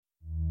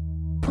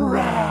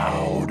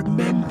Proud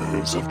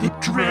members of the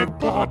Dread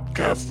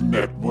Podcast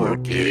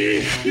Network.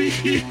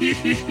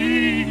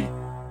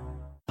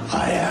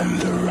 I am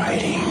the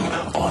writing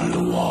on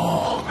the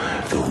wall,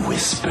 the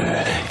whisper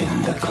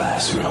in the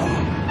classroom.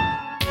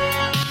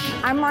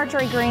 I'm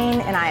Marjorie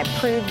Greene, and I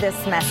approve this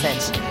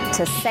message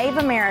to save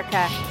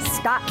America,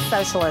 stop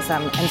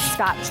socialism, and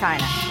stop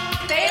China.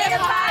 State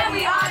of Pi,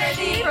 we honor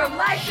thee from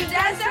life to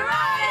death.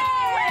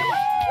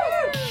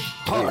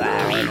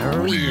 Horror in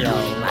real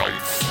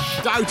life.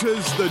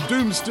 Doubters, the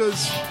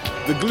doomsters,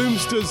 the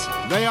gloomsters,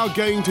 they are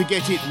going to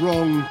get it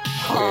wrong.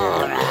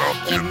 Horror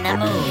in the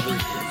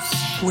movies.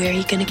 Where are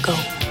you gonna go?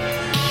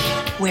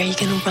 Where are you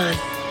gonna run?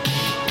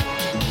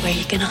 Where are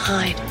you gonna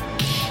hide?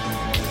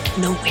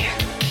 Nowhere.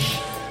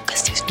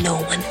 Because there's no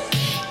one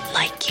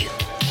like you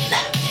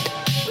left.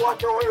 What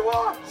do we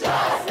want?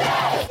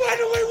 Justice! When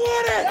do we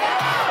want it?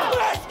 Now!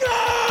 Let's go!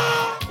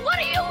 What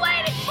are you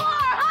waiting for,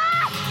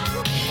 huh?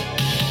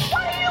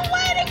 What are you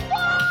waiting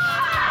for?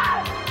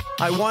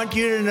 I want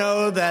you to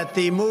know that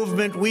the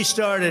movement we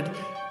started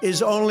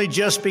is only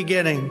just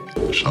beginning.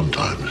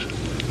 Sometimes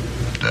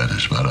that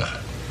is better.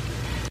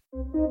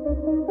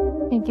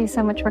 Thank you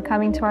so much for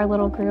coming to our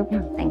little group.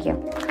 Thank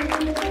you.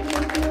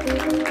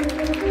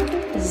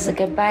 This is a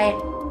good bite.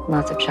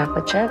 Lots of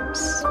chocolate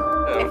chips.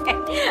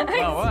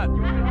 Oh, what?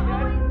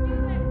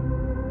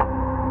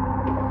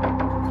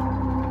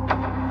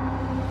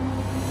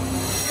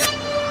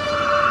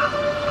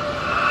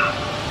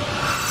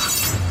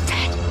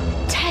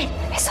 Ted,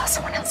 I saw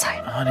someone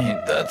outside. Honey,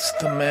 that's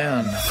the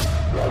man.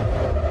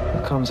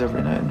 He comes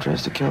every night and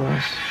tries to kill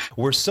us.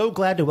 We're so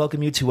glad to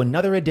welcome you to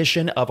another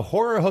edition of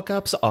Horror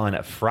Hookups on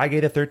FriGay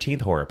the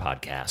 13th Horror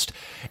Podcast.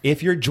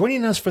 If you're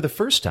joining us for the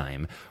first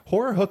time,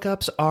 Horror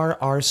Hookups are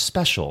our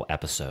special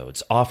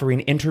episodes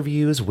offering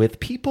interviews with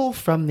people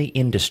from the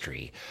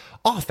industry.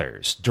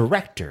 Authors,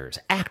 directors,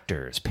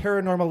 actors,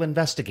 paranormal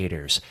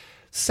investigators,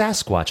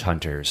 Sasquatch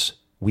hunters.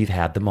 We've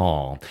had them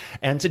all.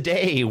 And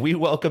today we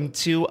welcome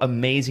two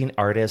amazing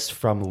artists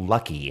from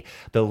Lucky,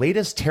 the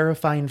latest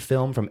terrifying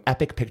film from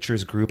Epic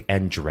Pictures Group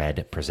and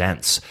Dread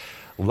Presents.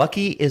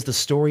 Lucky is the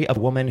story of a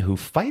woman who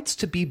fights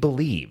to be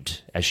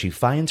believed as she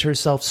finds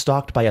herself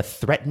stalked by a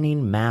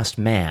threatening masked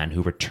man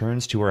who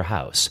returns to her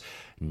house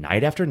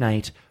night after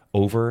night,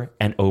 over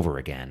and over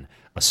again,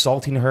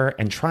 assaulting her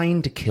and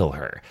trying to kill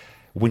her.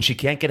 When she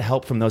can't get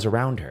help from those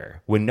around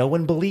her, when no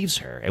one believes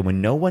her, and when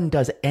no one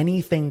does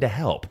anything to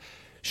help,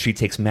 she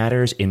takes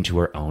matters into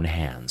her own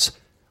hands.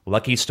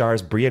 Lucky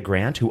stars BREA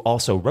GRANT, who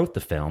also wrote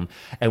the film,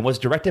 and was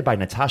directed by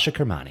Natasha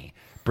Kermani.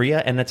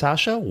 BREA and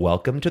Natasha,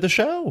 welcome to the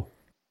show.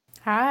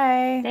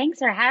 Hi. Thanks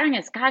for having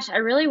us. Gosh, I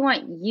really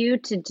want you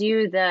to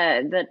do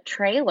the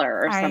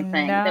trailer or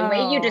something. The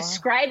way you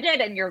described it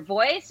and your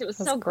voice, it was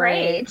so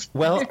great.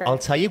 Well, I'll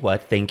tell you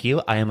what, thank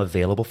you. I am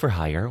available for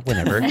hire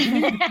whenever.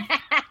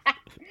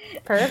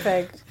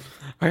 Perfect.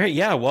 All right,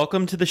 yeah,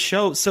 welcome to the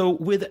show. So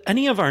with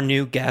any of our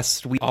new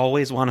guests, we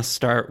always want to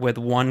start with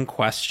one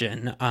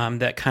question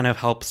that kind of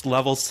helps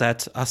level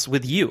set us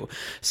with you.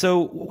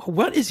 So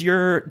what is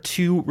your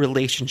two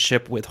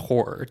relationship with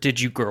horror? Did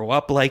you grow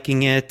up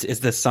liking it?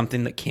 Is this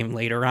something that came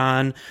later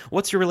on?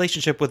 What's your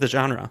relationship with the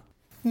genre?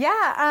 Yeah,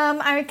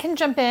 I can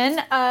jump in.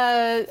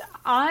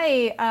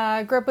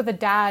 I grew up with a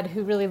dad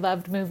who really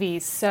loved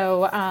movies,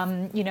 so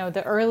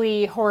the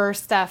early horror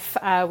stuff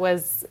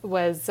was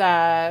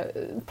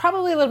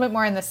probably a little bit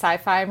more in the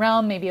sci-fi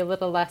realm, maybe a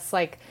little less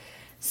like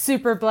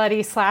super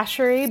bloody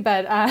slashery,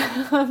 but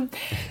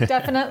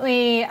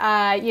definitely,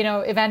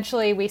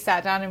 eventually we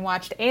sat down and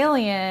watched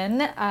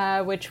Alien,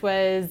 which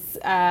was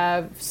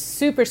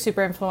super,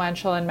 super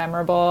influential and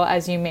memorable,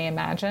 as you may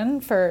imagine,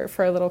 for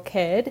a little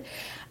kid.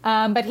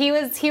 But he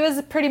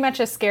was pretty much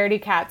a scaredy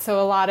cat.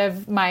 So a lot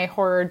of my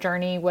horror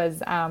journey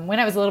was when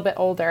I was a little bit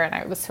older, and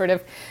I was sort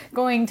of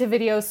going to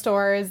video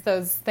stores,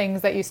 those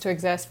things that used to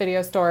exist,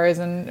 video stores,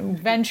 and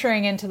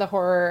venturing into the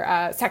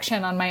horror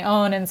section on my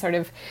own and sort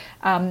of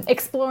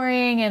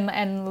exploring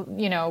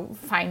and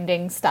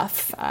finding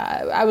stuff.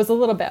 I was a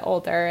little bit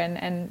older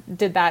and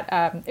did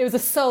that. It was a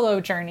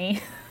solo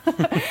journey.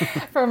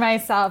 for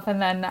myself,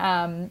 and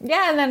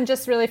then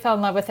just really fell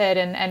in love with it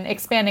and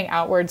expanding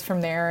outwards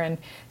from there and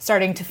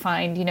starting to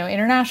find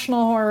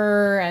international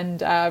horror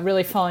and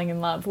really falling in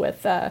love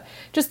with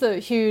just the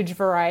huge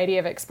variety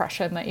of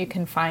expression that you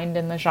can find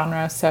in the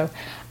genre. So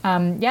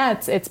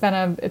it's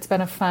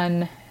been a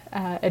fun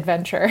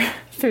adventure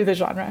through the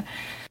genre.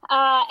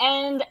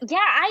 I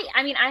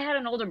had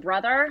an older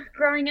brother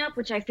growing up,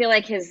 which I feel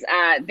like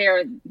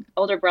their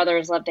older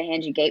brothers love to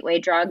hand you gateway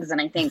drugs, and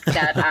I think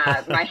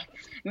that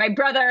my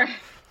brother,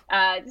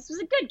 this was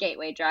a good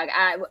gateway drug.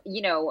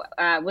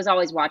 Was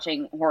always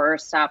watching horror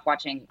stuff,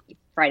 watching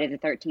Friday the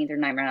 13th or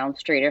Nightmare on Elm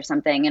Street or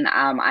something, and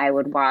I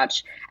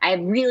have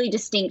really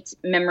distinct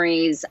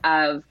memories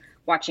of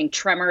watching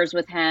Tremors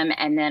with him,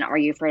 and then Are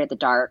You Afraid of the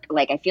Dark?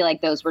 Like, I feel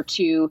like those were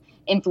two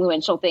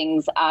influential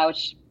things,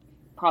 which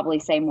probably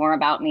say more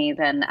about me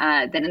than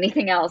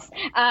anything else.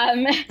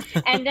 And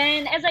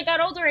then as I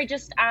got older, I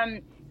just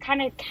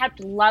kind of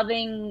kept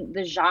loving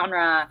the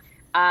genre.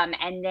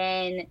 And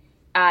then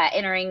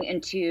entering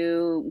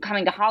into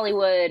coming to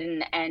Hollywood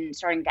and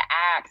starting to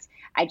act,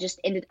 I just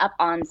ended up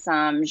on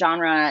some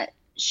genre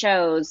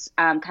shows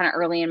kind of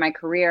early in my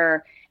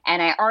career,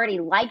 and I already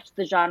liked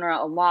the genre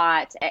a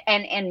lot,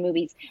 and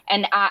movies,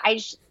 and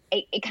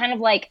it kind of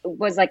like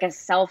was like a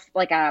self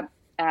like a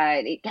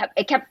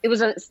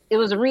it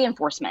was a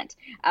reinforcement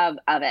of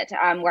it,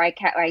 where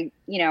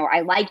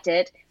I liked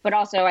it, but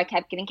also I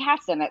kept getting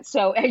cast in it,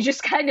 so I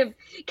just kind of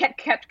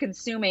kept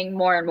consuming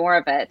more and more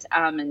of it,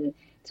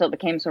 until it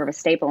became sort of a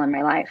staple in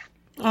my life.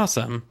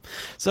 Awesome.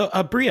 So,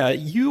 BREA,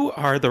 you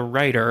are the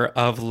writer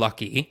of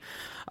Lucky.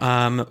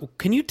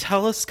 Can you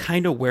tell us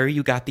kind of where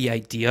you got the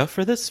idea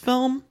for this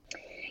film?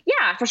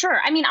 Yeah, for sure.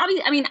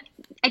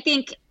 I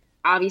think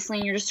obviously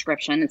in your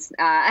description, it's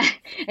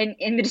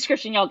in the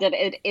description y'all did,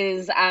 it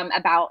is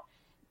about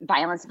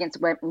violence against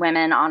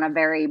women on a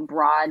very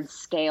broad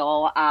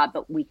scale,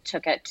 but we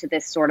took it to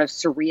this sort of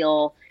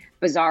surreal,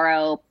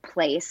 bizarro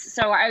place.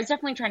 So I was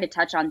definitely trying to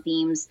touch on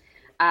themes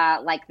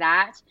like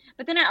that.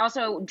 But then I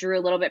also drew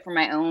a little bit from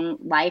my own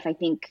life. I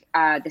think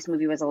this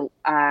movie was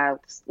a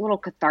little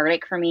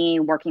cathartic for me,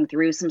 working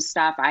through some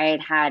stuff. I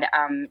had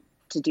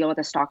to deal with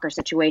a stalker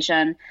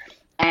situation,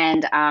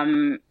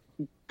 and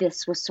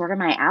this was sort of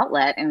my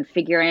outlet and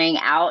figuring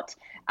out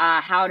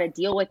how to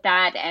deal with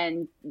that,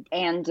 and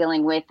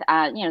dealing with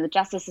the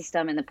justice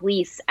system and the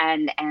police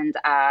and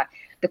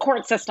the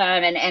court system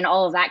and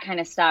all of that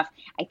kind of stuff.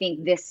 I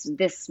think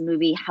this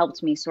movie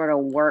helped me sort of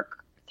work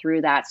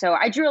through that. So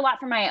I drew a lot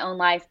from my own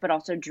life, but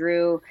also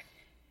drew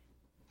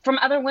from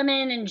other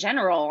women in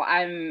general.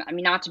 I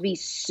mean, not to be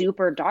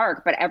super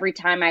dark, but every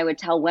time I would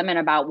tell women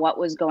about what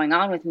was going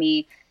on with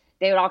me,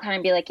 they would all kind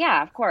of be like,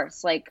 yeah, of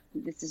course. Like,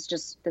 this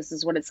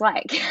is what it's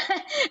like.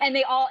 And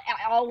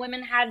all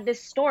women had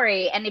this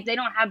story. And if they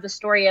don't have the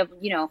story of,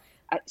 a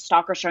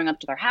stalker showing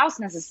up to their house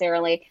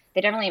necessarily,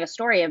 they definitely have a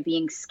story of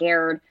being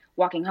scared,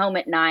 walking home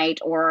at night,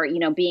 or,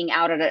 being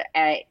out at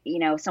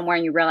somewhere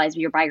and you realize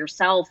you're by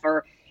yourself,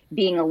 or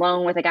being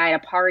alone with a guy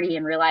at a party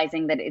and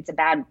realizing that it's a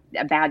bad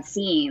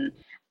scene.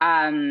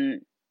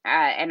 And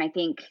I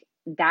think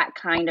that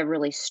kind of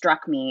really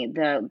struck me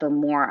the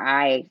more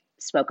I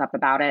spoke up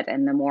about it,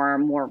 and the more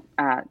and more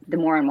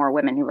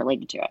women who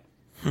related to it.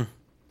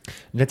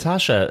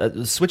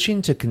 Natasha,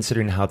 switching to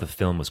considering how the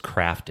film was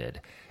crafted,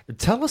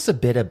 tell us a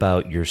bit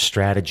about your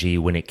strategy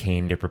when it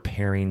came to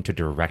preparing to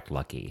direct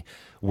Lucky.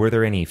 Were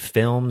there any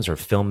films or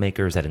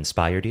filmmakers that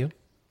inspired you?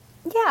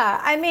 Yeah,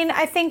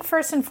 I think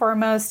first and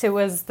foremost, it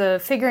was the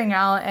figuring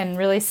out and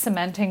really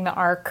cementing the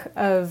arc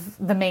of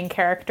the main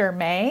character,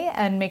 May,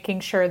 and making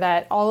sure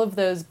that all of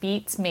those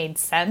beats made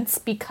sense,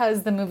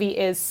 because the movie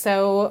is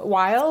so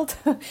wild.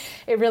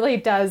 It really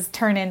does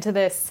turn into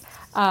this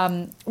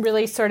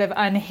really sort of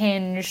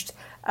unhinged,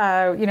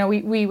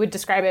 we would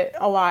describe it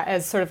a lot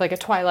as sort of like a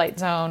Twilight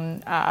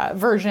Zone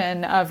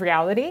version of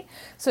reality.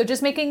 So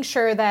just making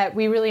sure that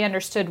we really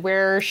understood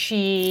where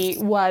she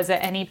was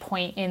at any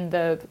point in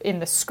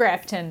the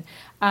script, and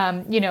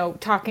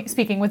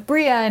speaking with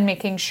BREA and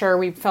making sure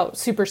we felt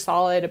super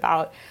solid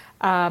about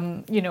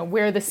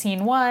where the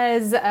scene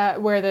was,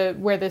 where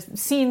the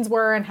scenes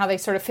were, and how they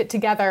sort of fit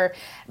together,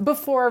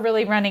 before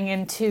really running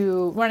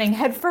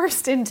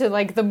headfirst into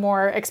like the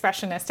more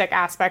expressionistic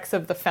aspects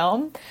of the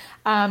film.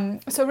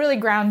 So really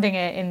grounding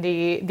it in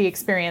the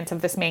experience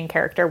of this main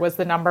character was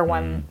the number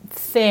one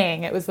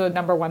thing. It was the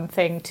number one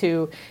thing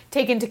to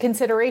take into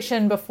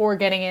consideration before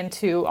getting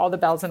into all the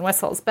bells and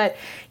whistles. But,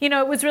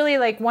 it was really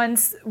like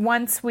once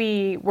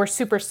we were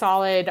super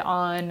solid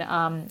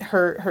on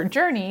her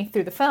journey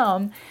through the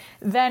film,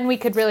 then we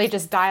could really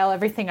just dial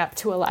everything up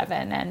to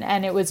 11.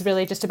 And it was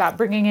really just about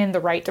bringing in the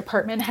right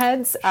department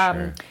heads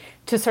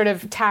to sort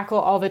of tackle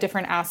all the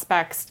different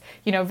aspects,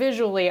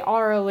 visually,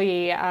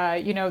 aurally,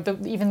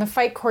 even the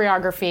fight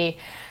choreography,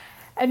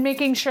 and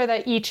making sure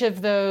that each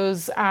of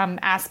those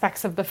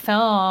aspects of the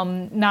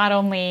film not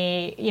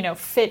only,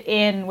 fit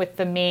in with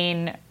the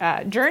main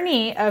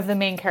journey of the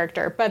main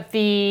character, but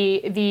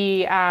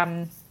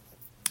the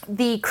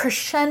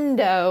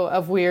crescendo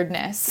of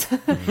weirdness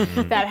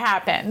that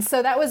happens.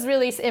 So that was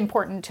really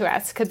important to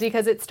us,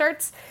 because it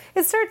starts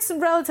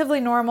relatively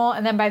normal,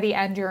 and then by the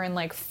end you're in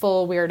like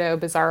full weirdo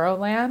bizarro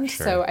land.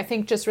 Sure. So I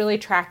think just really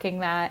tracking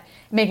that,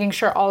 making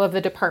sure all of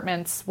the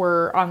departments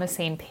were on the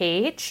same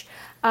page,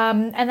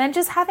 and then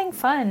just having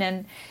fun.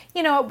 And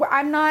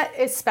I'm not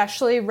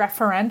especially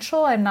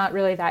referential. I'm not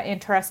really that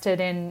interested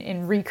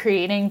in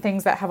recreating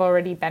things that have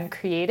already been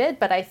created,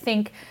 but I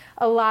think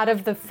a lot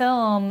of the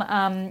film,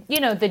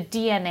 the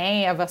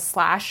DNA of a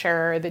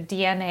slasher, the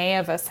DNA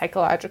of a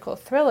psychological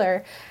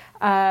thriller,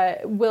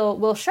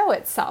 will show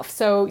itself.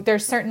 So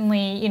there's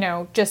certainly,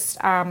 just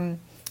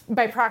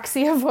by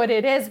proxy of what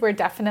it is, we're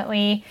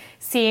definitely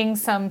seeing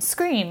some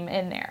Scream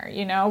in there.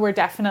 We're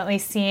definitely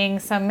seeing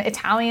some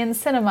Italian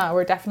cinema.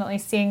 We're definitely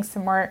seeing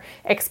some more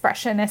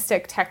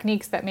expressionistic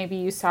techniques that maybe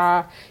you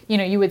saw,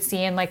 you would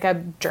see in like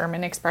a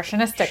German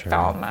expressionistic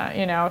film,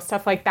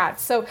 stuff like that.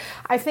 So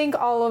I think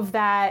all of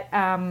that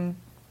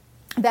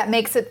that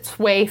makes its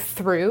way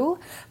through,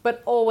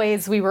 but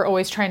we were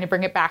always trying to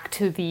bring it back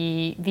to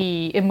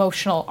the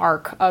emotional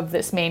arc of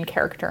this main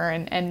character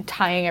and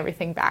tying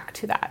everything back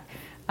to that,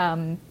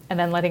 and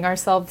then letting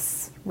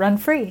ourselves run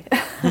free.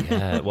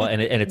 Yeah, well,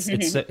 and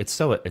it's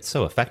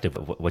so effective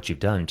what you've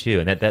done too,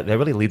 and that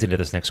really leads into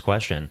this next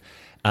question.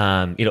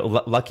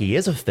 Lucky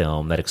is a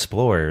film that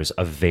explores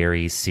a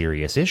very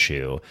serious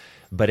issue,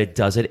 but it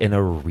does it in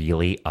a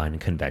really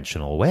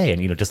unconventional way.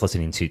 And just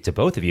listening to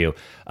both of you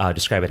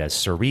describe it as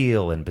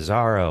surreal and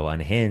bizarro,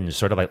 unhinged,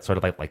 sort of like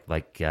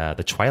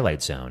the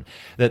Twilight Zone.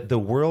 The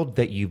world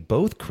that you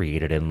both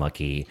created in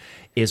Lucky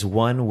is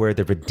one where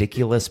the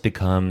ridiculous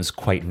becomes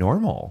quite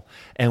normal,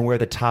 and where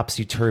the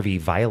topsy-turvy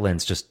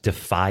violence just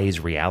defies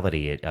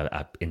reality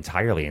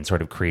entirely and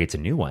sort of creates a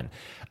new one.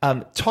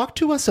 Talk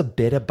to us a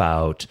bit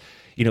about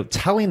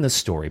telling the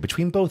story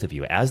between both of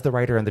you as the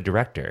writer and the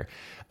director.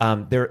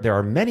 There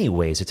are many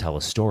ways to tell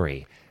a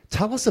story.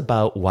 Tell us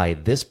about why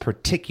this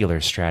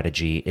particular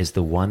strategy is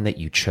the one that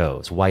you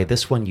chose, why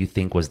this one you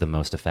think was the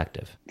most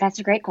effective. That's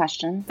a great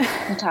question,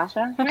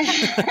 Natasha.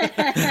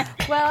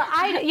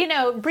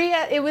 Well,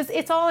 BREA,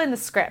 it's all in the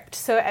script.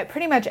 So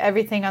pretty much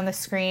everything on the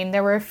screen,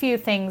 there were a few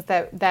things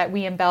that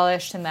we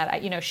embellished, and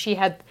that, she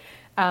had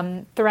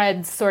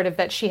threads sort of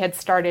that she had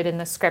started in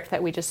the script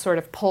that we just sort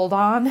of pulled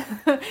on.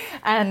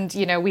 And,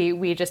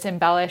 we just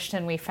embellished,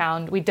 and we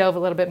dove a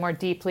little bit more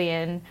deeply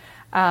in.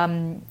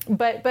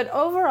 But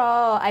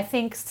overall, I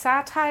think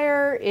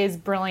satire is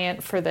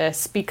brilliant for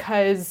this,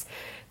 because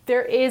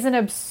there is an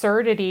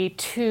absurdity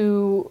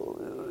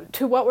to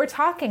what we're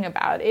talking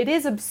about. It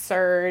is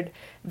absurd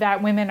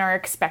that women are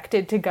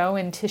expected to go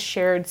into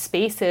shared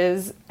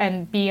spaces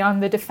and be on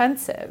the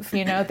defensive.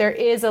 There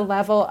is a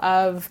level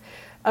of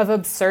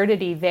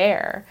absurdity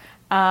there,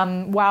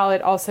 while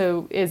it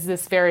also is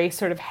this very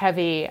sort of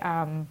heavy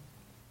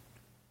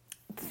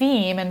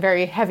theme and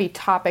very heavy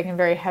topic and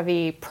very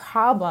heavy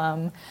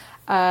problem.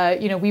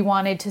 We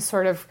wanted to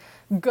sort of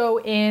go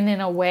in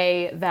a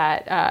way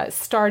that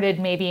started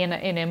maybe in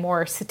a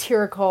more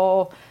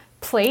satirical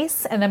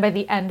place, and then by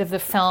the end of the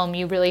film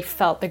you really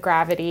felt the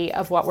gravity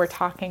of what we're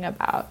talking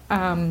about.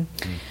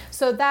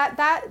 So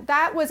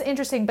that was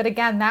interesting, but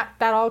again, that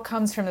all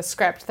comes from the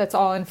script. That's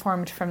all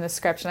informed from the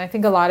script, and I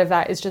think a lot of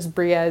that is just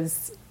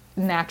BREA's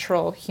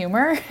natural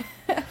humor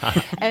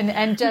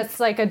and just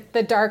like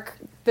the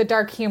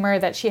dark humor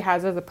that she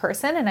has as a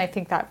person, and I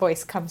think that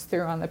voice comes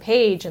through on the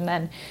page, and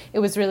then it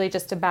was really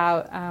just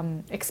about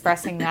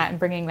expressing that and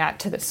bringing that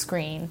to the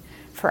screen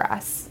for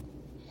us.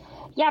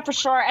 Yeah, for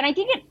sure. And I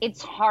think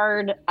it's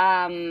hard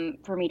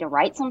for me to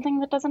write something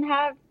that doesn't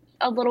have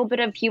a little bit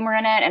of humor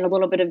in it and a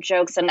little bit of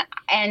jokes. And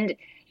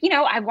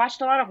I've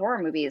watched a lot of horror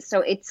movies,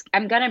 so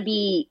I'm going to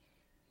be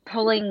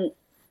pulling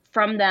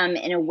from them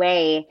in a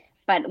way.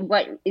 But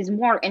what is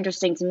more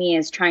interesting to me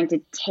is trying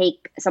to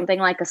take something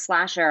like a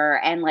slasher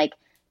and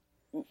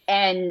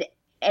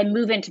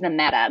move into the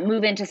meta,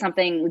 move into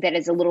something that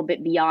is a little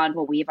bit beyond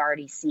what we've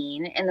already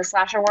seen in the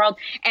slasher world.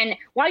 And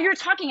while you're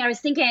talking, I was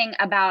thinking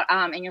about,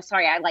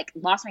 sorry, I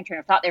lost my train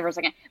of thought there for a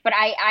second, but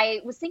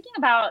I was thinking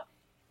about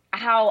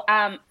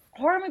how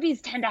horror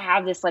movies tend to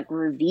have this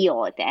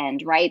reveal at the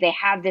end, right? They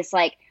have this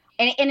and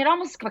it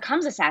almost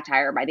becomes a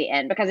satire by the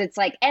end, because it's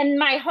and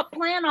my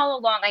plan all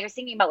along, I was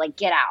thinking about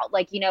Get Out,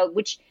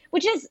 which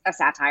is a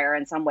satire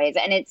in some ways.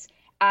 And it's,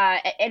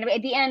 and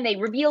at the end, they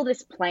reveal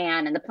this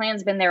plan, and the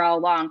plan's been there all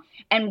along.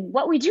 And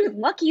what we do with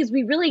Lucky is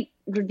we really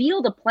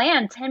reveal the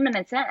plan 10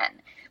 minutes in.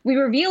 We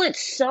reveal it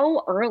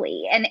so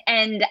early, and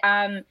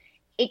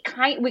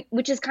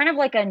which is kind of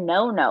like a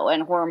no-no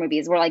in horror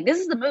movies. We're this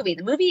is the movie.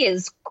 The movie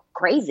is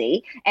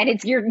crazy, and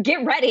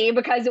get ready,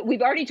 because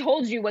we've already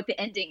told you what the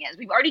ending is.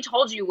 We've already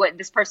told you what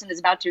this person is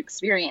about to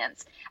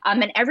experience,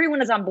 and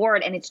everyone is on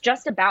board. And it's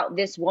just about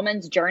this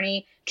woman's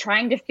journey,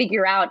 trying to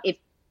figure out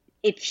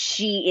if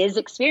she is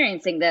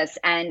experiencing this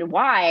and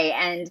why,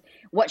 and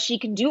what she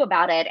can do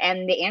about it.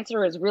 And the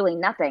answer is really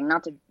nothing,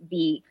 not to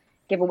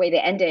give away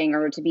the ending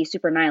or to be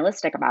super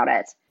nihilistic about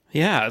it.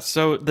 Yeah,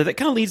 so that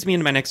kind of leads me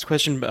into my next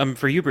question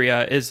for you,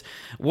 BREA, is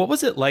what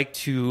was it like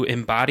to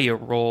embody a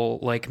role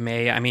like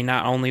May? I mean,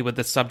 not only with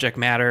the subject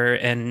matter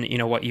and,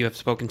 what you have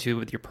spoken to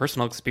with your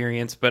personal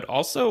experience, but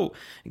also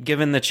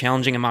given the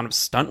challenging amount of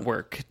stunt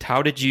work.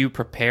 How did you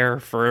prepare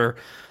for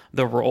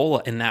the role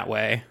in that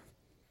way?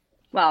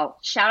 Well,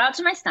 shout out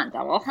to my stunt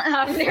double.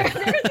 There's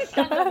a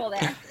stunt double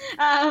there.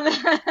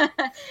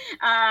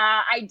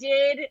 I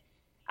did.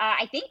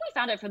 I think we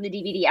found it from the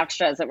DVD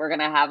extras that we're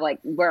going to have,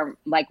 where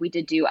we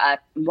did do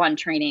one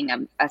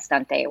training, a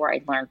stunt day where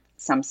I learned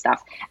some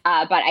stuff.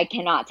 But I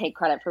cannot take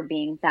credit for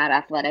being that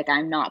athletic.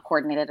 I'm not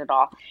coordinated at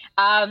all.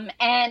 But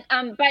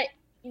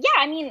yeah,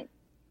 I mean,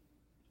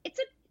 it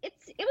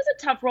was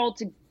a tough role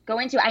to go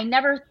into. I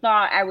never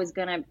thought I was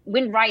going to,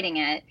 when writing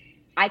it,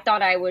 I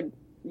thought I would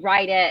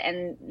write it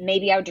and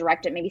maybe I would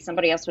direct it, maybe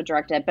somebody else would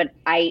direct it, but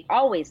I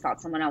always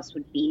thought someone else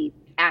would be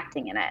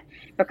acting in it,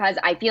 because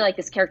I feel like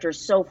this character is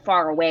so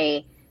far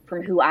away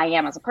from who I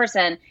am as a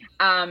person,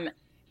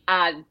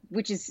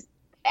 which is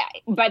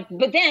but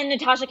then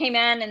Natasha came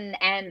in,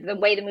 and the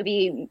way the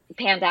movie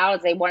panned out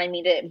is they wanted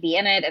me to be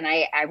in it, and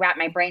I wrapped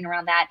my brain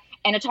around that.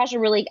 And Natasha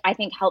really, I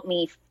think, helped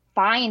me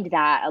find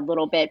that a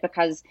little bit,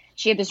 because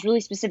she had this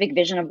really specific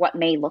vision of what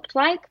May looked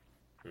like.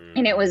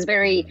 And it was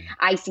very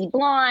icy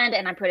blonde,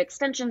 and I put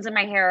extensions in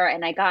my hair,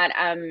 and I got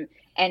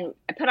and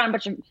I put on a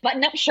bunch of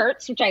button-up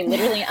shirts, which I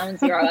literally own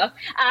 0 of,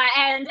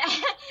 and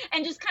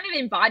just kind of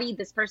embodied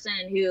this person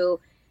who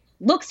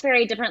looks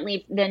very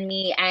differently than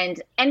me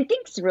and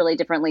thinks really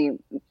differently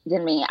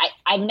than me.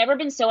 I've never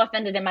been so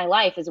offended in my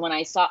life as when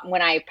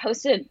I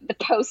posted the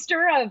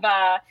poster of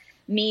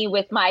me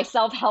with my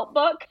self-help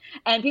book,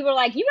 and people were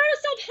like, "You wrote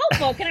a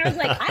self-help book," and I was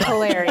like,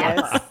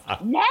 "I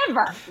would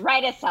never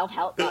write a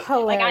self-help book."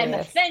 Like, I'm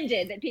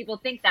offended that people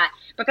think that,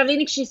 because I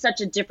think she's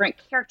such a different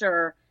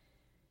character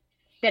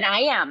than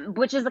I am,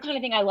 which is the kind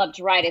of thing I love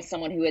to write, is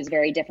someone who is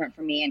very different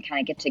from me and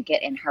kind of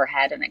get in her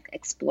head and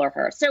explore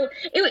her. So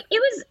it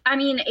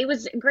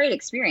was a great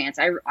experience.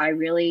 I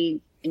really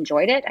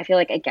enjoyed it. I feel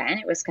like, again,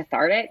 it was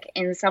cathartic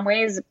in some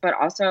ways, but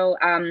also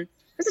it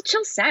was a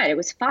chill set. It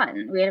was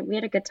fun. We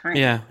had a good time.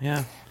 Yeah.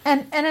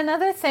 And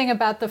another thing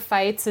about the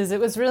fights is it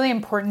was really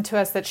important to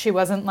us that she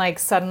wasn't like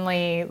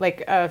suddenly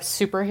like a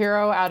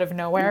superhero out of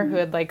nowhere who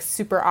had like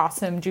super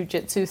awesome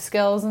jujitsu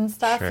skills and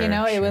stuff. Sure,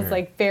 it was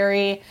like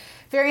very,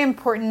 very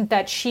important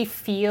that she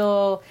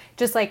feel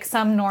just like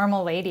some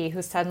normal lady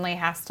who suddenly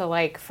has to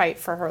like fight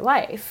for her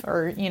life,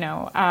 or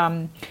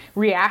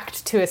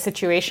react to a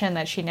situation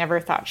that she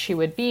never thought she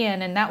would be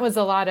in. And that was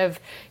a lot of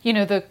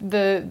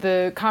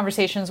the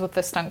conversations with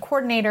the stunt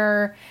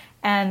coordinator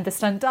and the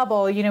stunt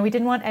double. We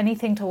didn't want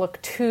anything to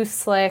look too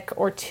slick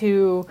or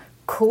too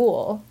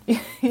cool.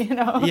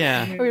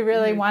 Yeah. We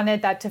really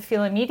wanted that to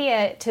feel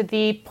immediate, to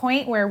the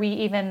point where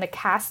the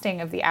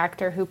casting of the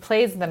actor who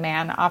plays the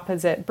man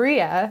opposite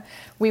BREA,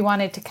 we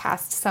wanted to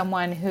cast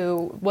someone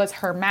who was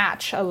her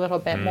match a little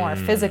bit more,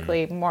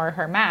 physically more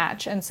her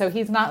match. And so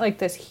he's not like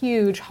this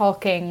huge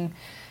hulking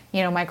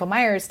Michael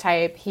Myers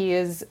type. He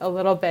is a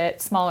little bit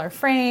smaller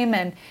frame,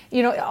 and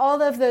all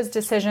of those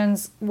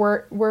decisions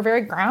were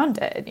very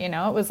grounded. It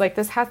was like,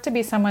 this has to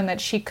be someone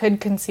that she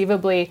could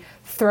conceivably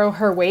throw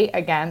her weight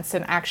against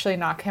and actually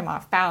knock him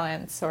off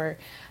balance. Or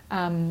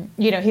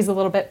he's a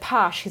little bit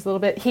posh,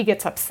 he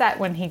gets upset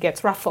when he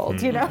gets ruffled.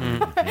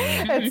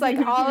 It's like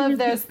all of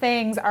those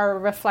things are a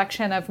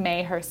reflection of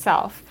May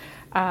herself.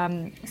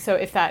 So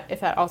if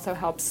that also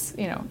helps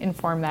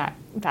inform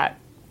that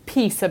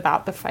piece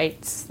about the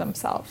fights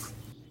themselves.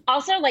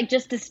 Also, like,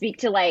 just to speak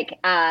to like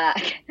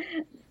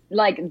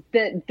the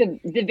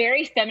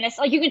very feminist,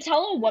 like, you could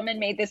tell a woman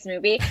made this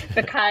movie,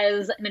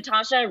 because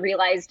Natasha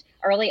realized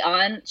early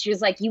on, she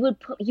was like, you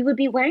would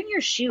be wearing your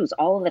shoes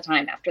all of the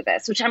time after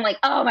this, which I'm like,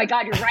 oh my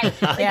God, you're right.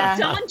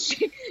 Like,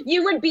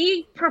 you would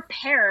be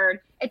prepared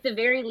at the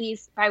very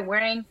least by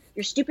wearing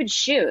your stupid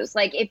shoes.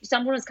 Like, if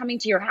someone was coming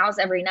to your house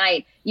every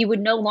night, you would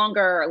no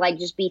longer like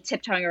just be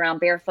tiptoeing around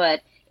barefoot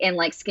in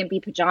like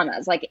skimpy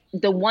pajamas. Like,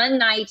 the one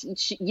night,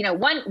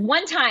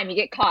 one time you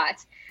get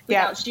caught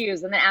without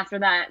shoes, and then after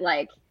that,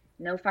 like,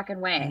 no fucking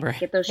way. Right.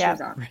 Get those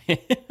shoes on.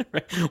 Right.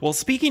 Well,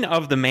 speaking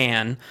of the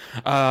man,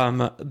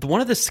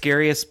 one of the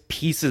scariest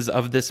pieces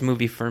of this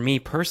movie for me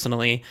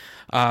personally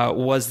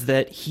was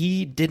that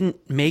he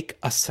didn't make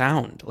a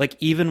sound. Like,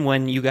 even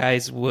when you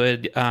guys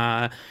would,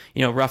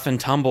 rough and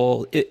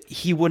tumble,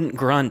 he wouldn't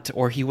grunt,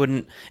 or he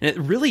wouldn't. And it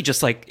really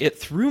just like, it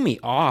threw me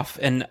off.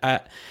 And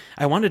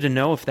I wanted to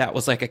know if that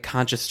was like a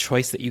conscious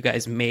choice that you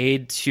guys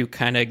made to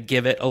kind of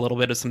give it a little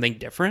bit of something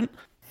different.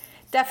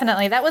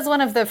 Definitely. That was one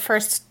of the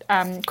first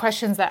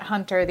questions that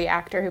Hunter, the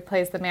actor who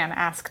plays the man,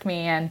 asked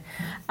me. And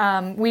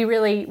we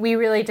really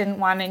didn't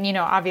want to,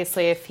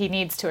 obviously if he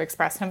needs to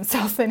express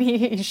himself, then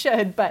he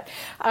should. But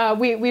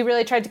we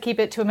really tried to keep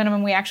it to a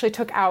minimum. We actually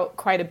took out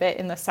quite a bit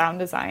in the sound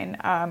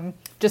design,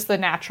 just the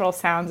natural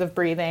sounds of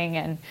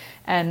breathing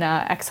and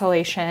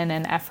exhalation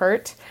and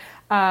effort.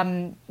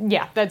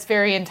 That's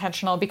very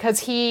intentional,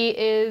 because he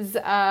is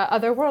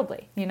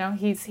otherworldly.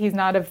 He's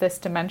not of this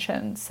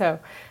dimension. So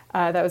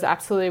that was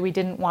absolutely, we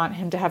didn't want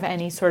him to have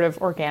any sort of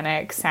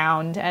organic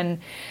sound. And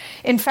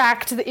in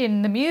fact,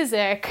 in the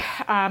music,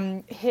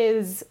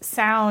 his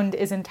sound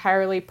is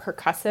entirely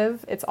percussive.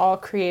 It's all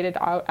created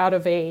out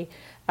of a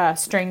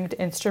stringed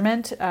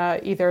instrument,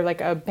 either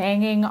like a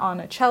banging on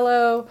a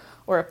cello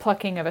or a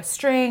plucking of a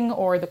string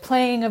or the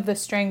playing of the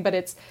string,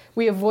 but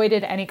we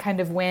avoided any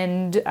kind of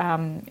wind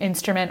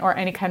instrument or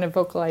any kind of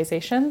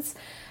vocalizations,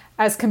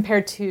 as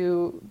compared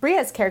to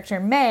BREA's character,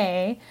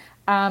 May,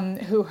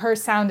 who her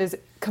sound is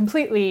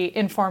completely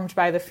informed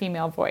by the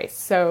female voice.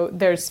 So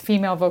there's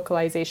female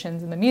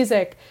vocalizations in the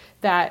music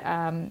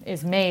that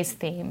is May's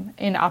theme,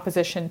 in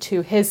opposition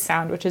to his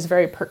sound, which is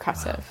very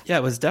percussive. Wow. Yeah,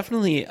 it was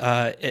definitely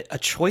a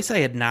choice I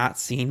had not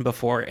seen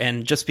before.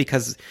 And just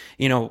because,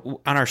 on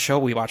our show,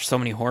 we watch so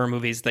many horror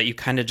movies that you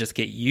kind of just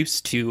get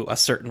used to a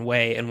certain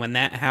way. And when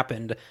that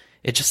happened,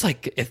 it just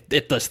like,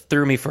 it just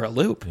threw me for a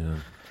loop.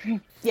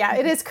 Yeah,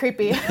 it is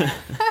creepy.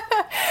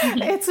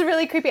 It's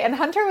really creepy. And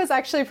Hunter was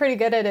actually pretty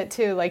good at it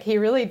too. Like, he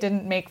really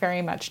didn't make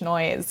very much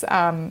noise,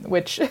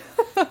 which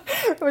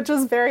which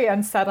was very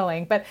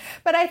unsettling. But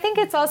I think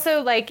it's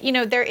also like,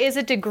 there is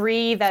a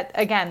degree that,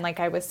 again, like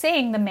I was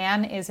saying, the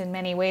man is in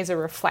many ways a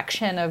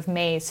reflection of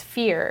May's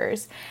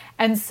fears.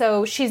 And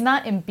so she's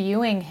not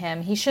imbuing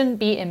him. He shouldn't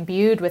be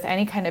imbued with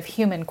any kind of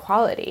human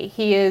quality.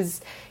 He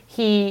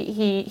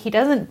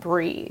doesn't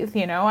breathe,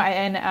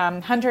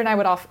 and Hunter and I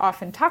would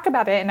often talk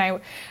about it,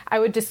 and I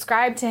would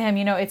describe to him,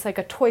 it's like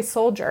a toy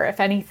soldier, if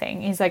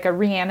anything. He's like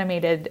an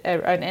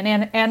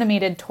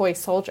animated toy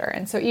soldier.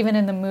 And so even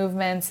in the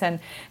movements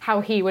and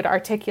how he would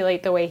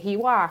articulate the way he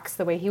walks,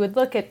 the way he would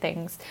look at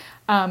things,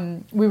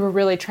 we were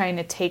really trying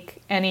to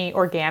take any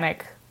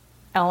organic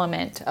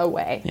element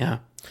away. Yeah.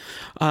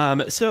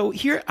 So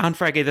here on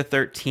Friday the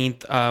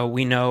 13th,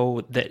 we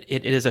know that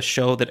it is a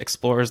show that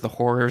explores the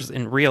horrors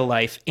in real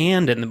life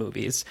and in the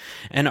movies.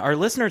 And our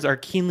listeners are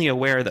keenly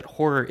aware that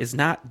horror is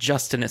not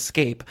just an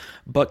escape,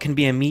 but can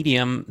be a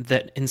medium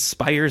that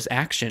inspires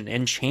action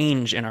and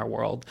change in our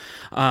world.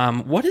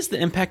 What is the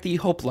impact that you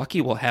hope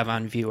Lucky will have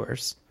on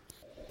viewers?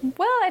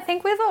 Well, I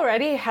think we've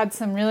already had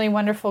some really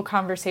wonderful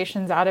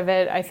conversations out of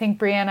it. I think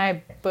Brea and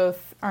I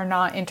both are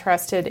not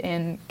interested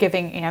in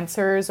giving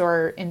answers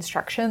or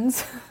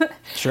instructions.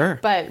 Sure.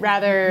 But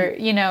rather,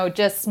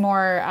 just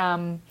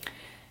more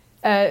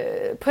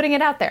putting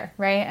it out there,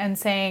 right? And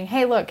saying,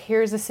 hey, look,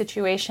 here's a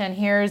situation.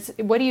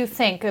 What do you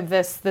think of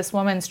this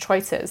woman's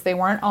choices? They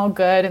weren't all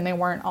good and they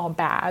weren't all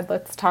bad.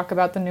 Let's talk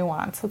about the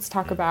nuance. Let's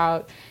talk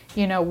about,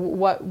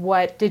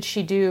 what did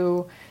she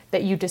do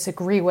that you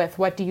disagree with?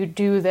 What did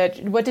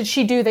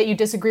she do that you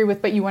disagree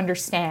with but you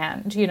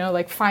understand?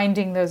 Like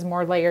finding those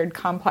more layered,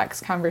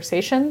 complex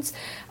conversations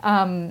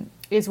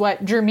is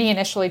what drew me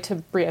initially to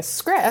Brea's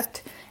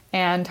script,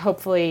 and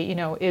hopefully,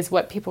 is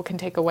what people can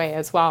take away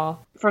as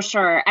well. For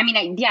sure. I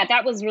mean,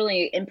 that was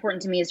really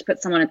important to me, is to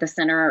put someone at the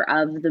center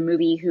of the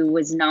movie who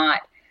was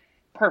not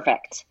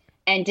perfect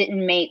and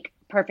didn't make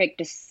perfect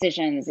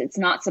decisions. It's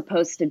not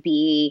supposed to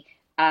be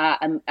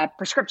a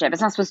prescriptive.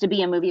 It's not supposed to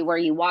be a movie where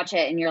you watch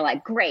it and you're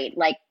like, great,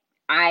 like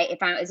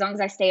as long as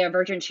I stay a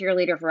virgin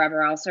cheerleader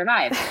forever, I'll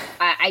survive.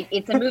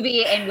 It's a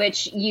movie in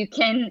which you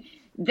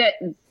have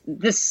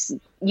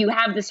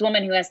this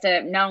woman who has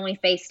to not only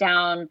face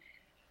down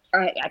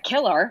a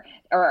killer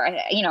or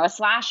a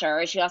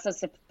slasher, she also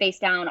has to face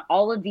down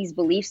all of these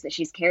beliefs that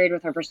she's carried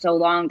with her for so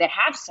long that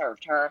have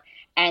served her,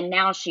 and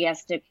now she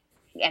has to,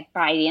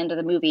 by the end of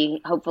the movie,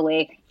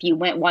 hopefully, if you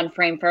went one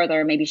frame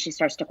further, maybe she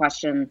starts to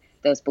question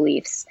those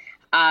beliefs.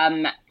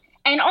 And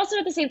also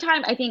at the same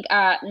time, I think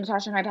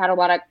Natasha and I have had a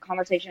lot of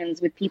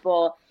conversations with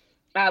people,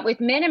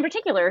 with men in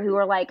particular, who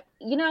are like,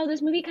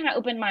 this movie kind of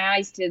opened my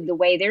eyes to the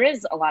way there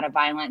is a lot of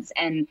violence.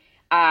 And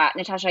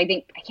Natasha, I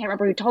can't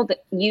remember who told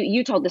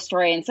you told the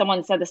story, and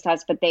someone said this to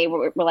us, but they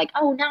were like,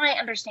 oh, now I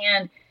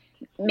understand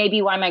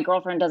maybe why my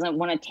girlfriend doesn't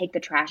want to take the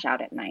trash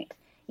out at night,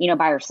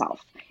 by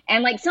herself.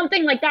 And like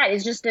something like that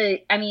is just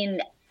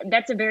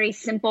that's a very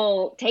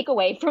simple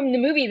takeaway from the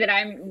movie that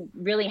I'm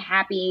really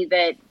happy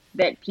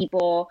that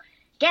people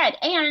get.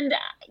 And,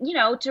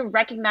 to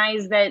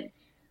recognize that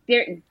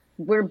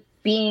we're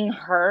being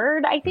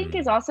heard, I think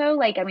is also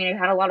like, I've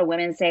had a lot of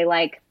women say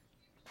like,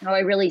 oh, I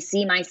really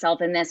see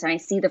myself in this, and I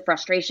see the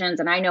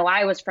frustrations, and I know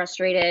I was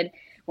frustrated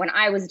when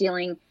I was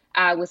dealing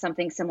with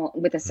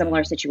a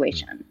similar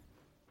situation.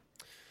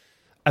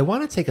 I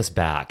want to take us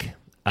back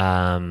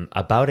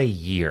about a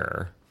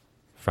year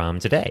from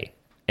today.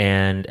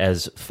 And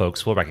as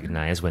folks will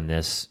recognize when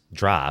this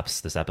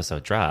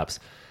episode drops,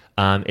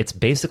 it's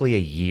basically a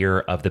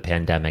year of the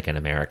pandemic in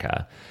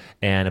America.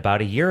 And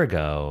about a year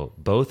ago,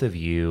 both of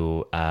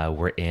you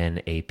were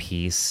in a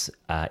piece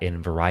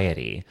in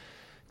Variety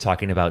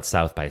talking about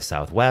South by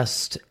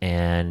Southwest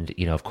and,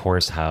 of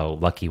course, how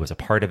Lucky was a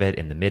part of it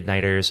in the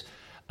Midnighters.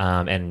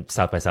 And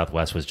South by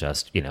Southwest was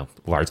just,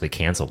 largely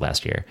canceled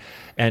last year.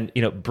 And,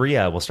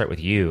 Brea, we'll start with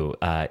you.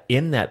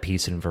 In that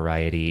piece in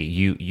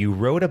Variety, you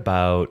wrote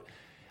about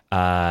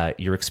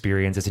your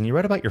experiences, and you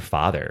wrote about your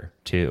father,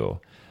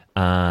 too.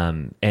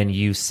 And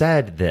you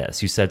said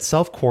this. You said,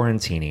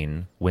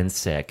 self-quarantining when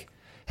sick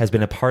has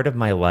been a part of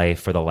my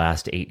life for the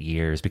last 8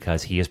 years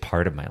because he is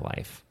part of my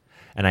life.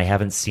 And I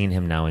haven't seen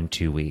him now in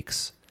 2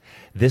 weeks.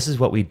 This is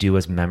what we do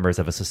as members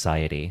of a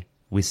society.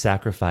 We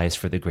sacrifice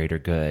for the greater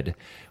good.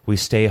 We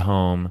stay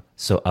home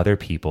so other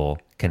people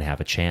can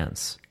have a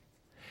chance.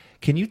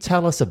 Can you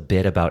tell us a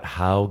bit about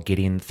how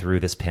getting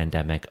through this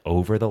pandemic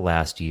over the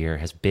last year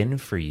has been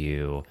for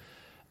you,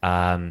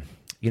 as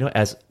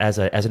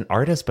an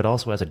artist, but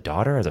also as a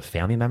daughter, as a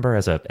family member,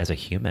 as a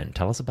human?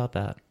 Tell us about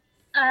that.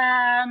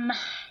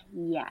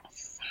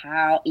 Yes.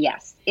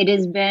 Yes. It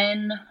has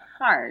been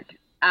hard.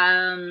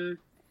 Oh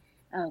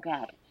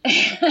God.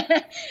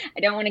 I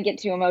don't want to get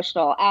too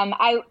emotional.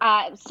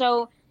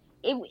 So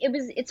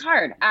it's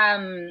hard.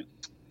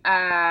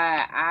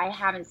 I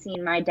haven't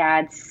seen my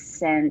dad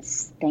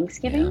since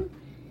Thanksgiving.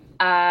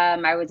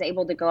 Yeah. I was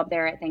able to go up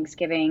there at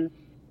Thanksgiving.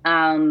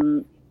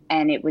 And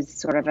it was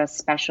sort of a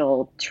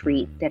special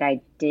treat that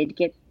I did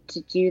get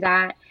to do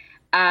that.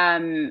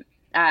 My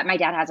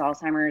dad has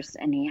Alzheimer's,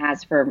 and he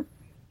has for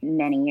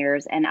many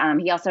years.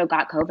 And he also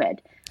got COVID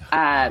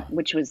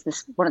which was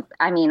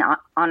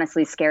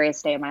honestly,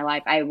 scariest day of my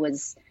life. I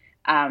was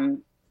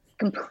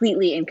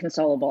completely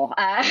inconsolable.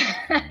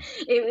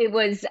 It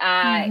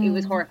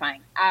was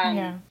horrifying.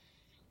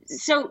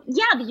 So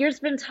yeah, the year's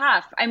been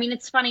tough. I mean,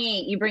 it's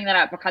funny you bring that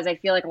up because I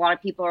feel like a lot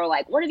of people are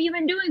like, what have you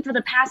been doing for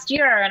the past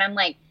year? And I'm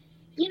like,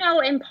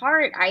 in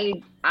part,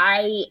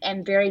 I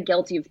am very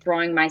guilty of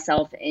throwing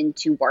myself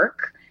into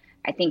work.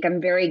 I think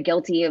I'm very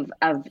guilty of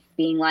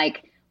being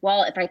like,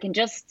 well, if I can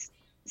just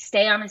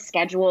stay on a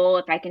schedule,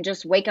 if I can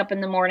just wake up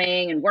in the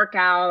morning and work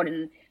out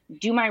and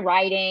do my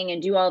writing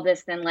and do all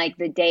this, then like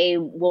the day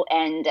will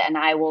end and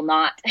I will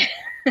not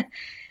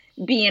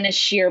be in a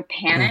sheer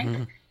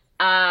panic.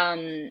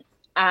 And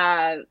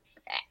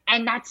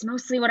that's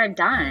mostly what I've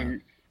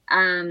done.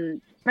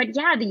 But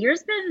yeah, the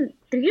year's been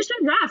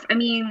rough. I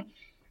mean,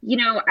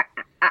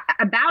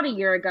 about a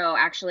year ago,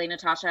 actually,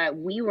 Natasha,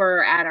 we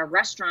were at a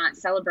restaurant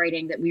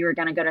celebrating that we were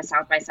going to go to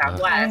South by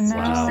Southwest.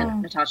 I just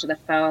sent Natasha the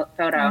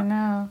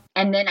photo.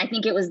 And then I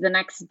think it was the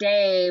next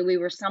day we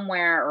were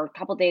somewhere, or a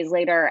couple days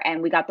later,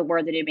 and we got the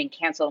word that it had been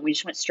canceled. And we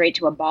just went straight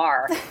to a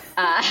bar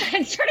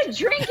and started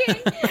drinking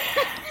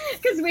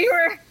because we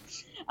were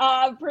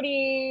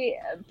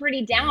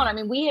pretty down. I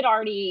mean, we had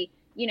already,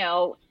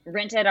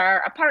 rented our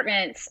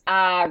apartments,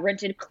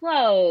 rented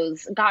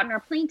clothes, gotten our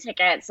plane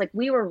tickets. Like,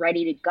 we were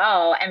ready to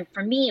go. And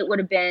for me, it would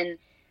have been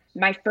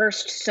my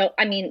first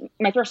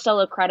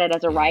solo credit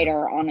as a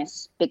writer on a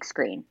big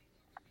screen.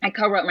 I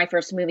co-wrote my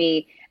first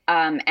movie.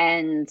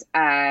 And so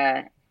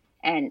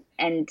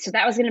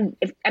that was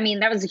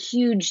that was a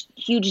huge,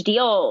 huge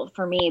deal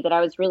for me that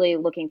I was really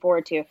looking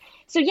forward to.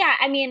 So yeah,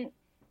 I mean,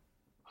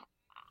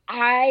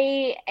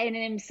 I am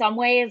in some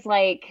ways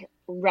like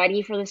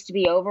ready for this to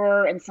be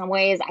over. In some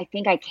ways, I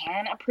think I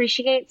can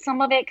appreciate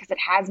some of it because it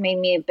has made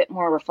me a bit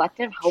more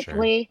reflective,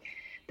 hopefully. Sure.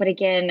 But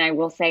again, I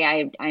will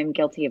say I'm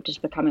guilty of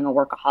just becoming a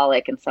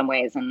workaholic in some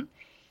ways and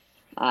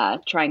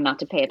trying not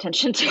to pay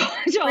attention to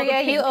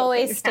BREA, you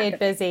always stayed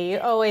busy. You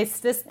always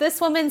this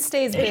woman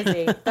stays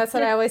busy. That's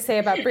what I always say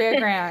about BREA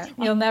Grant.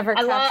 You'll never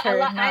catch her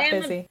not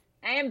busy.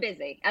 I am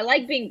busy. I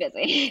like being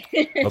busy.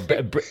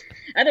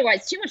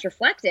 Otherwise, too much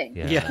reflecting.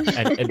 Yeah.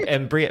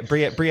 And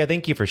BREA,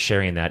 thank you for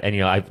sharing that. And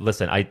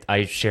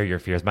I share your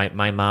fears.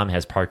 My mom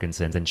has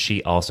Parkinson's, and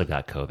she also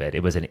got COVID.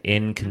 It was an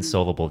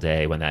inconsolable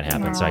day when that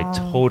happened. So I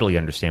totally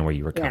understand where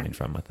you were coming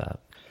from with that.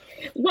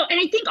 Well, and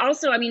I think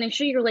also, I mean, I'm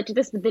sure you relate to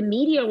this, but the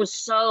media was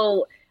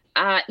so,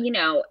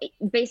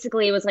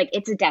 basically it was like,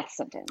 it's a death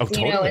sentence. Oh,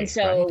 totally. And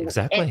so, right.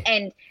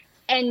 Exactly.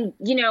 And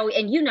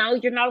you're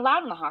not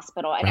allowed in the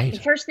hospital. And the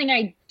first thing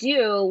I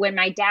do when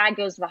my dad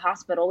goes to the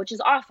hospital, which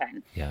is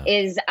often,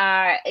 is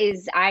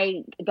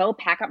I go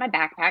pack up my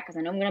backpack because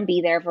I know I'm going to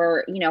be there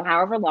for,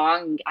 however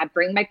long. I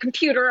bring my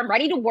computer. I'm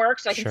ready to work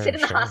so I can sit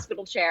in the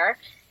hospital chair.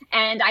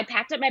 And I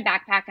packed up my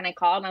backpack and I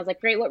called and I was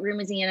like, great, what room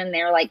is he in? And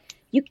they're like,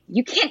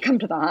 you can't come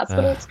to the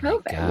hospital. It's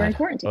COVID. We're in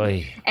quarantine.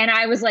 Oy. And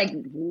I was like,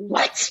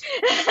 what?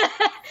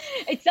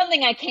 It's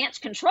something I can't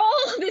control.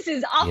 This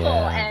is awful.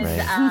 I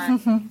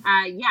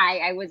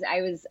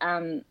was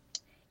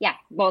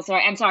well,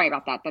 sorry. I'm sorry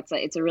about that.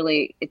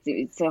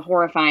 It's a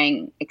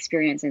horrifying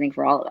experience, I think,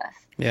 for all of us.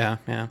 Yeah.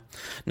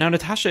 Now,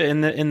 Natasha,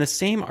 in the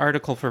same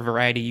article for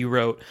Variety, you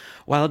wrote,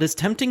 while it is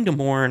tempting to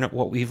mourn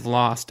what we've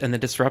lost and the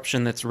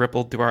disruption that's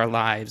rippled through our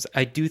lives,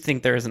 I do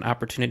think there is an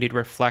opportunity to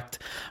reflect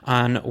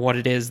on what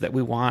it is that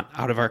we want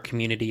out of our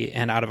community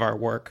and out of our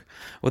work.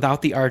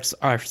 Without the arts,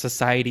 our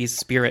society's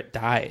spirit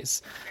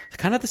dies.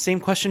 Kind of the same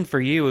question for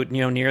you,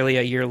 nearly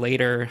a year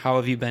later. How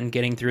have you been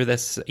getting through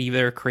this,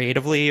 either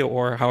creatively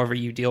or however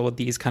you deal with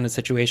these kind of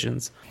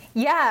situations?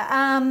 Yeah,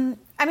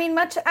 I mean,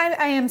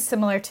 I am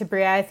similar to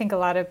BREA. I think a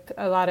lot of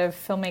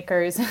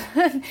filmmakers,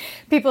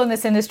 people in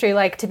this industry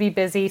like to be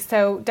busy.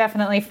 So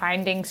definitely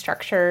finding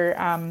structure,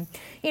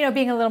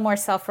 being a little more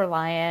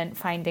self-reliant,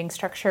 finding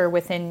structure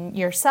within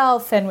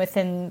yourself and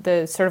within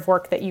the sort of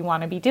work that you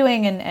want to be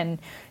doing and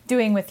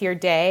doing with your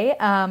day.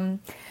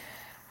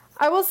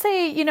 I will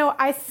say,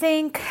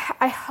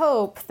 I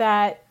hope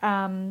that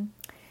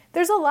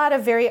there's a lot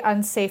of very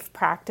unsafe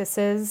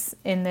practices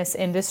in this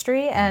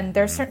industry, and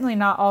they're certainly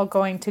not all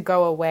going to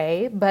go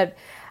away. But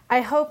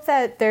I hope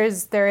that there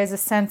is a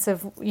sense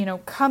of,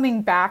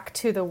 coming back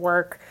to the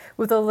work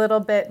with a little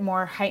bit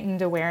more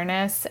heightened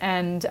awareness.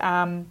 And,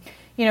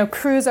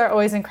 crews are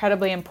always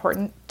incredibly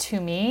important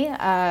to me.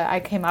 I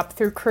came up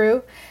through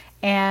crew,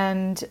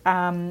 and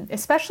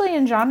especially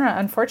in genre,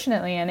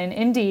 unfortunately, and in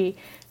indie,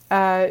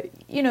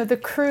 the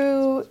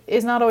crew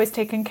is not always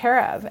taken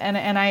care of.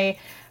 And I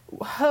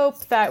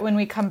hope that when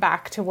we come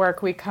back to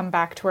work with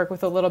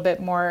a little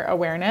bit more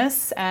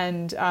awareness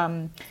and,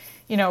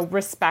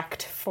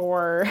 respect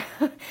for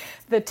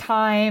the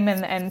time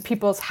and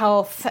people's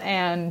health.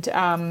 And,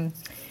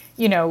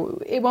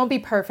 it won't be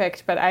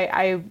perfect, but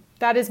I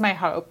that is my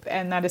hope.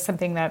 And that is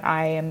something that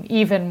I am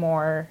even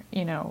more,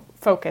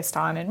 focused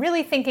on and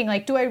really thinking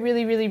like, do I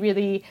really, really,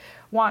 really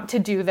want to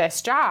do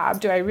this job?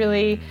 Do I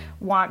really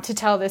want to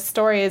tell this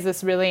story? Is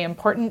this really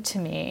important to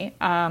me?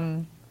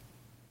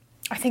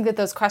 I think that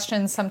those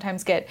questions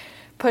sometimes get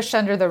pushed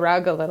under the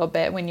rug a little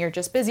bit when you're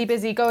just busy,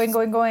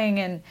 going,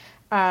 and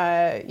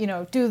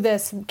do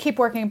this, keep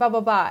working, blah,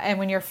 blah, blah. And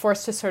when you're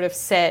forced to sort of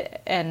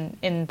sit and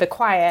in the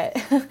quiet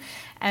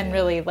and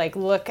really like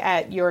look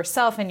at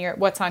yourself and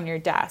what's on your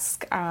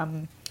desk,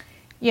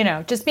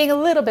 just being a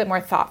little bit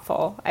more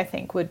thoughtful, I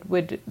think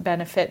would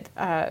benefit,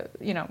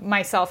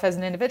 myself as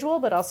an individual,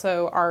 but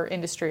also our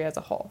industry as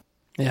a whole.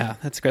 Yeah,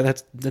 that's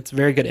great. That's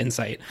very good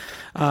insight.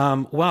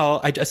 Well,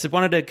 I just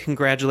wanted to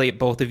congratulate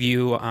both of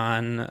you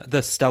on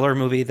the stellar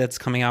movie that's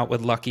coming out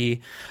with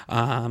Lucky,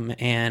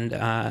 and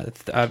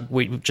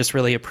we just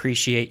really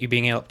appreciate you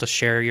being able to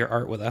share your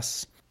art with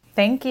us.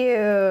 Thank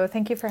you.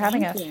 Thank you for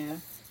having us.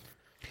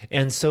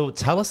 And so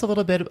tell us a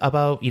little bit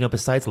about,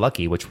 besides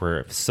Lucky, which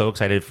we're so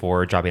excited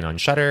for dropping on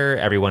Shudder.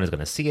 Everyone is going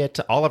to see it.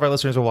 All of our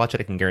listeners will watch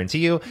it, I can guarantee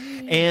you.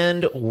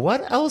 And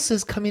what else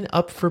is coming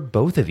up for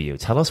both of you?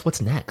 Tell us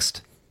what's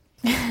next.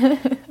 Hopefully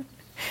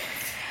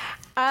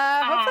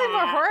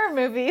more horror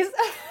movies.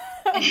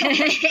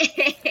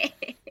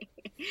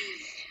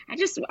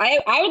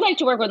 I would like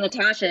to work with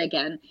Natasha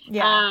again.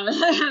 Yeah.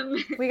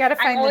 We got to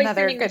find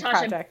another good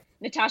project.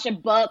 Natasha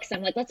books.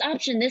 I'm like, let's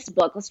option this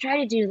book. Let's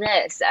try to do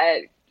this.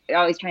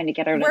 Always trying to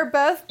get her to We're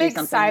both big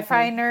do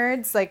sci-fi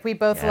nerds. Like we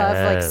both love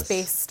like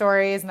space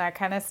stories and that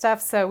kind of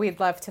stuff. So we'd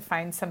love to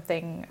find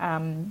something,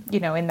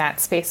 in that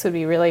space would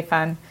be really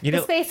fun.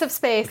 The space of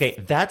space. Okay,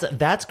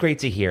 that's great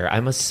to hear.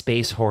 I'm a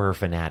space horror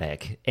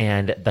fanatic,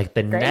 and like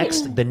the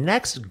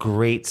next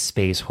great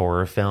space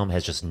horror film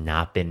has just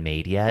not been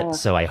made yet.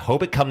 So I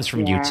hope it comes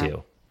from you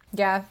two.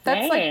 Yeah,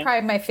 that's like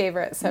probably my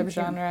favorite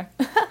subgenre.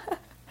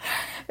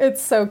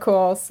 It's so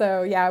cool.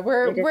 So yeah,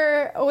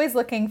 we're always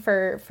looking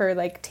for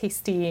like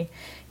tasty,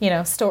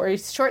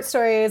 stories, short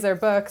stories or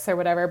books or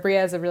whatever. Brea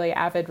is a really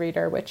avid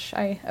reader, which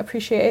I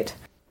appreciate.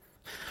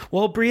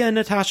 Well, Brea and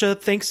Natasha,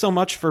 thanks so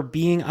much for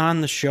being on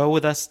the show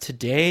with us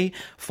today.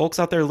 Folks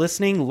out there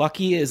listening,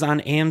 Lucky is on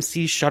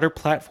AMC's Shudder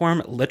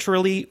platform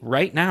literally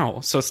right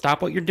now. So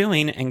stop what you're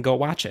doing and go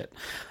watch it.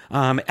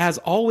 As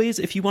always,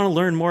 if you want to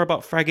learn more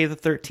about Friday the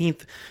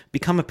 13th,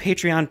 become a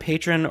Patreon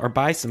patron or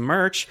buy some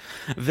merch,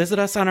 visit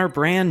us on our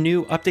brand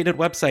new updated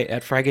website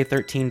at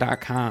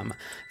FriGay13.com.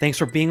 Thanks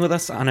for being with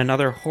us on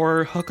another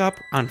horror hookup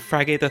on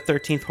Friday the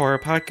 13th Horror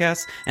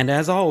Podcast. And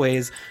as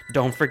always,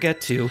 don't forget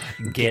to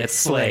get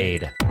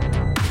slayed.